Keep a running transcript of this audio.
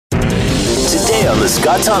today on The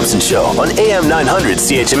Scott Thompson Show on AM 900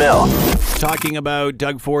 CHML. Talking about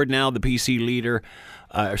Doug Ford, now the PC leader,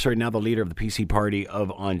 now the leader of the PC Party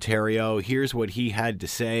of Ontario. Here's what he had to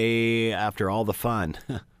say after all the fun.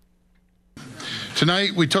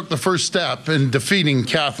 Tonight, we took the first step in defeating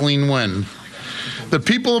Kathleen Wynne. The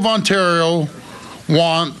people of Ontario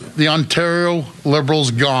want the Ontario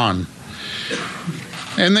Liberals gone,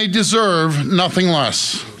 and they deserve nothing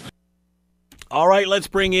less. All right, let's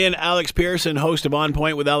bring in Alex Pearson, host of On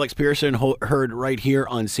Point with Alex Pearson, heard right here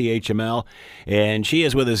on CHML, and she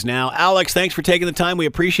is with us now. Alex, thanks for taking the time. We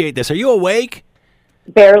appreciate this. Are you awake?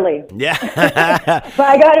 Barely. Yeah. But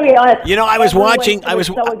I got to be honest. You know, I was watching. I was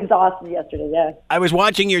so exhausted yesterday. Yeah. I was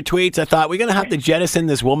watching your tweets. I thought we're going to have to jettison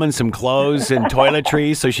this woman some clothes and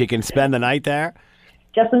toiletries so she can spend the night there.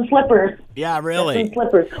 Just some slippers. Yeah, really. Just some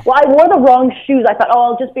slippers. Well, I wore the wrong shoes. I thought,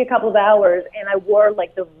 oh, it'll just be a couple of hours, and I wore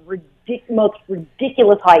like the most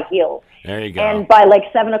ridiculous high heels. There you go. And by like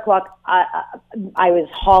 7 o'clock, I was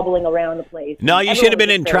hobbling around the place. No, you should have been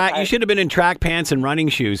in track. You should have been in track pants and running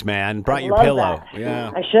shoes, man. Brought your pillow. That.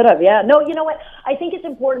 Yeah, I should have. Yeah. No, you know what? I think it's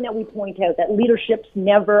important that we point out that leaderships they're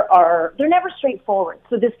never straightforward.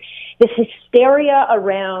 So this hysteria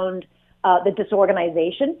around the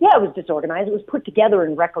disorganization. Yeah, it was disorganized. It was put together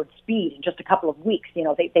in record speed in just a couple of weeks. You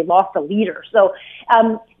know, they lost a leader. So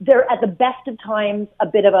they're at the best of times a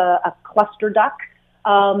bit of a cluster duck.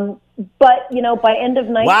 But, you know, by end of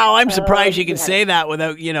night... Wow, I'm surprised you can say that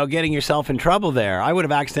without, getting yourself in trouble there. I would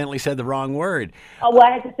have accidentally said the wrong word. Oh, well, I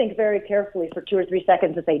had to think very carefully for 2 or 3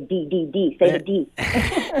 seconds to say D, D, D. Say the D.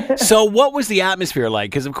 So what was the atmosphere like?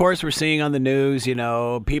 Because, of course, we're seeing on the news,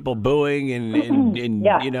 people booing and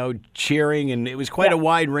yeah. Cheering, and it was quite a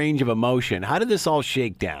wide range of emotion. How did this all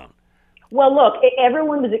shake down? Well, look,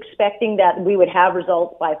 everyone was expecting that we would have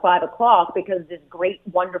results by 5 o'clock because this great,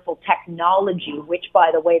 wonderful technology, which,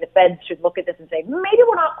 by the way, the feds should look at this and say, maybe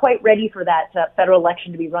we're not quite ready for that federal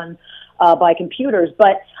election to be run by computers.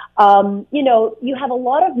 But, you have a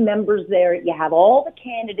lot of members there. You have all the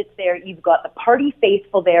candidates there. You've got the party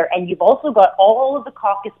faithful there. And you've also got all of the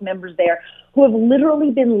caucus members there who have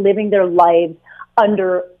literally been living their lives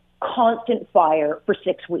under constant fire for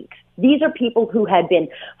 6 weeks. These are people who had been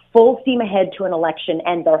full steam ahead to an election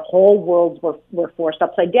and their whole worlds were forced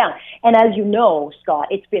upside down. And as you know, Scott,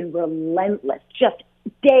 it's been relentless, just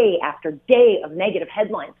day after day of negative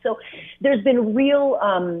headlines. So there's been real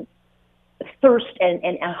thirst and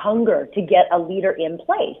a hunger to get a leader in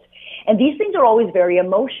place. And these things are always very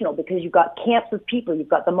emotional because you've got camps of people. You've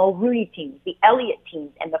got the Mulroney teams, the Elliott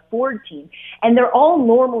teams, and the Ford team. And they're all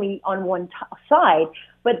normally on one side,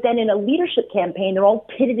 but then in a leadership campaign, they're all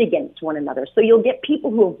pitted against one another. So you'll get people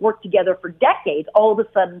who have worked together for decades all of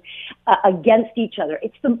a sudden against each other.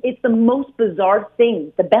 It's the most bizarre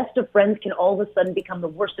thing. The best of friends can all of a sudden become the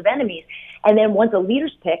worst of enemies. And then once a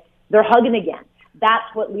leader's picked, they're hugging again.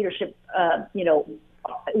 That's what leadership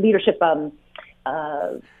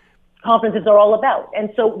conferences are all about.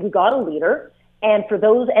 And so we got a leader. And for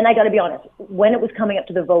those, and I got to be honest, when it was coming up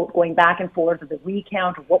to the vote, going back and forth, or the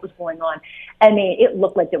recount, or what was going on, I mean, it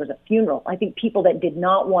looked like there was a funeral. I think people that did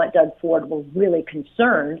not want Doug Ford were really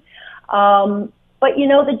concerned. But,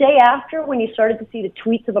 the day after, when you started to see the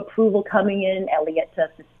tweets of approval coming in, Elliott,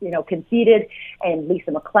 conceded, and Lisa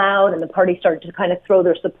MacLeod, and the party started to kind of throw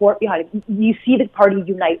their support behind it, you see the party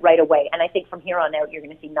unite right away. And I think from here on out, you're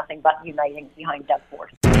going to see nothing but uniting behind Doug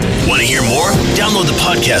Ford. Want to hear more? Download the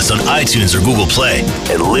podcast on iTunes or Google Play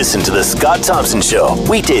and listen to The Scott Thompson Show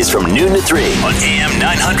weekdays from noon to 3 on AM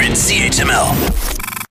 900 CHML.